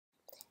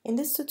In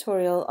this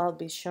tutorial, I'll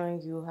be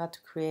showing you how to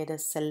create a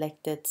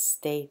selected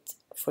state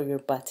for your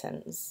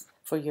buttons,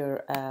 for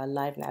your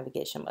live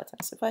navigation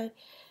buttons. If I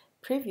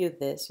preview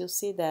this, you'll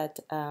see that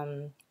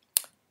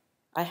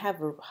I have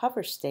a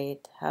hover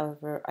state,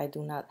 however, I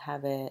do not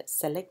have a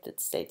selected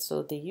state,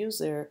 so the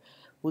user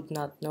would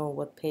not know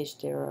what page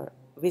they're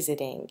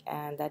visiting,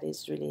 and that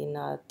is really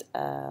not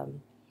a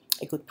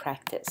good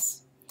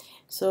practice.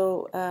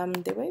 So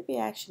the way we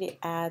actually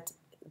add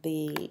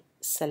the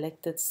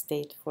selected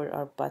state for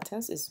our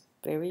buttons is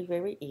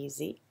very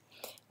easy,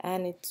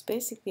 and it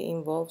basically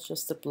involves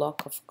just a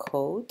block of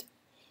code.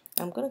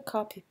 I'm going to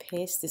copy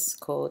paste this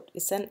code.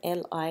 It's an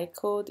LI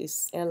code,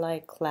 it's LI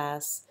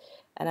class,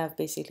 and I've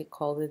basically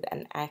called it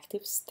an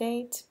active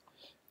state.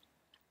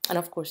 And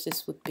of course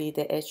this would be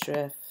the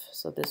href,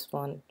 so this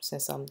one,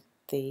 since I'm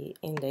the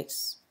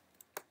index,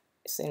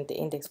 it's in the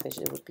index page,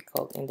 it would be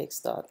called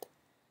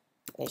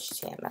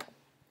index.html.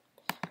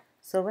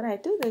 So when I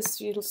do this,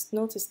 you'll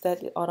notice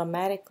that it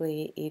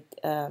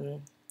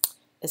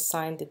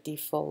assigned the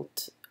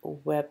default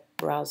web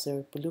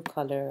browser blue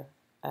color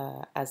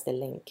as the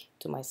link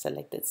to my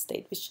selected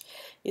state, which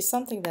is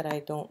something that I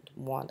don't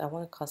want. I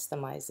want to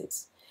customize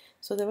it.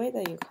 So the way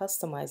that you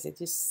customize it,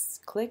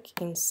 just click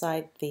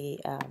inside the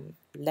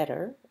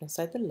letter,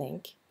 inside the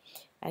link,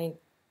 and you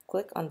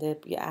click on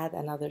you add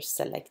another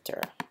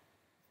selector,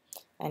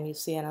 and you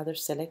see another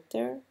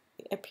selector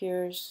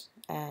appears,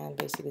 and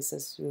basically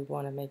says you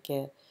want to make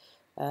a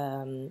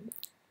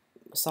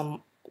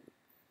some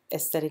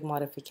aesthetic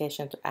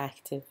modification to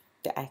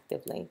the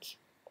active link.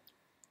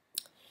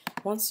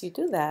 Once you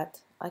do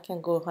that, I can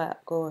go ahead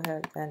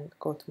and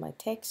go to my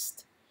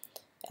text,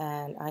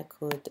 and I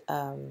could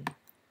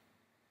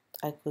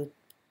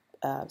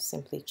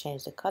simply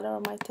change the color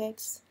of my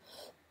text.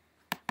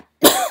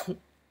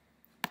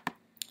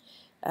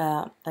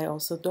 I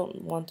also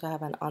don't want to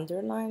have an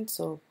underline,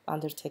 so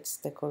under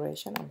text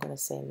decoration I'm going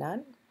to say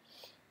none.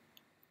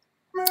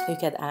 You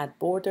can add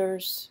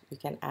borders, you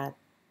can add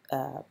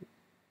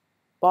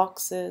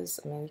boxes.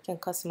 I mean, you can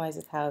customize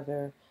it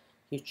however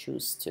you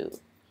choose to.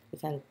 You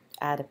can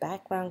add a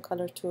background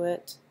color to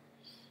it.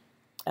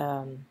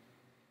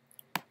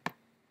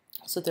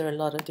 So there are a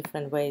lot of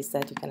different ways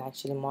that you can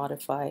actually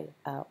modify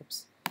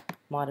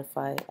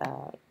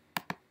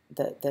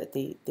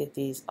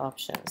these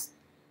options.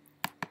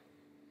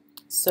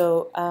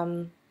 So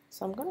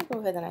so I'm gonna go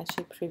ahead and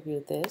actually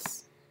preview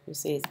this. You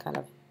see it's kind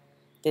of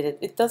did it.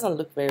 It doesn't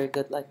look very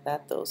good like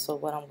that though. So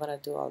what I'm gonna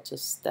do, I'll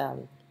just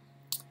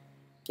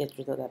get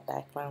rid of that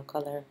background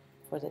color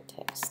for the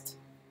text.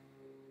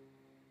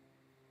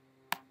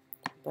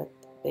 But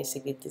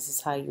basically this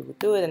is how you would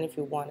do it, and if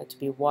you want it to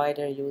be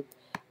wider, you would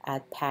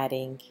add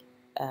padding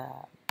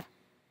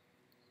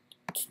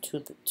to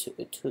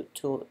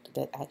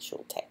the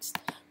actual text.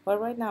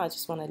 But right now I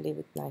just want to leave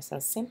it nice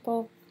and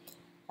simple,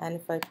 and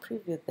if I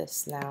preview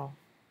this now,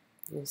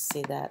 you'll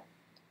see that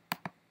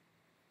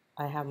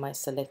I have my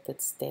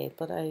selected state,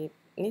 but I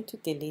need to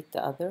delete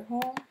the other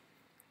home,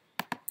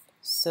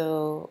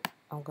 so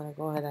I'm going to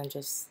go ahead and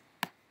just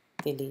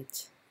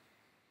delete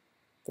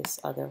this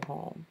other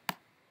home.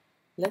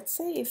 Let's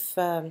say if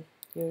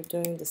you're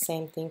doing the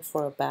same thing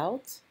for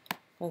about,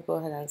 I'll go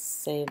ahead and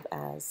save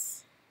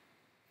as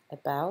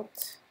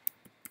about,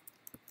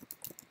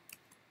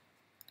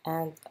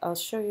 and I'll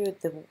show you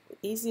the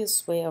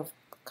easiest way of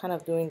kind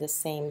of doing the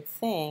same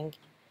thing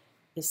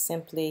is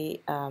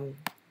simply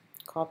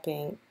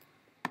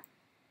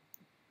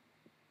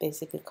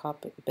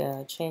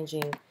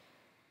changing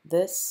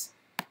this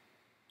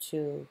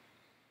to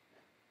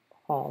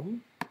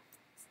home,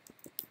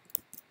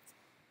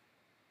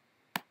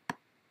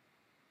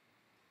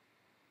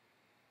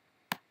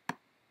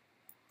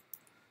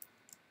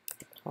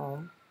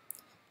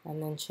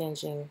 and then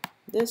changing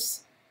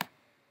this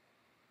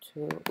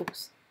to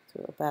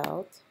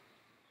about,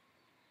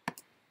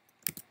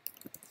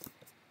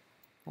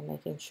 and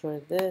making sure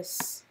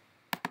this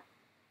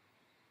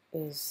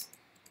is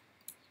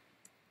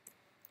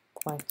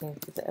pointing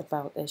to the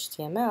about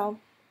HTML,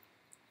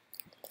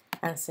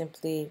 and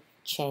simply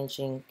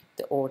changing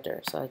the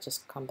order. So I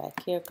just come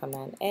back here,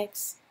 Command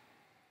X,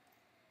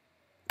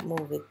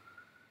 move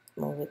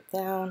it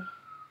down,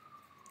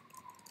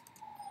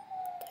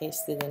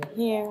 paste it in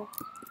here,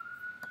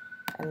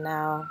 and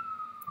now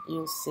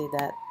you'll see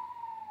that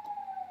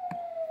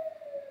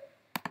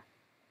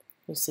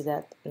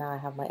now I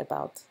have my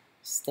about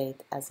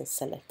state as a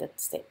selected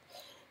state.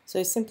 So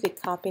it's simply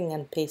copying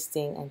and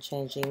pasting and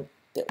changing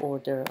the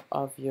order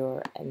of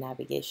your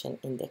navigation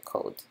in the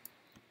code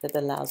that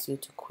allows you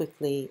to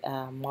quickly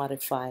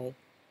modify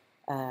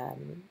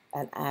and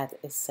add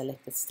a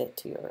selected state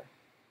to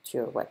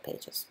your web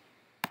pages.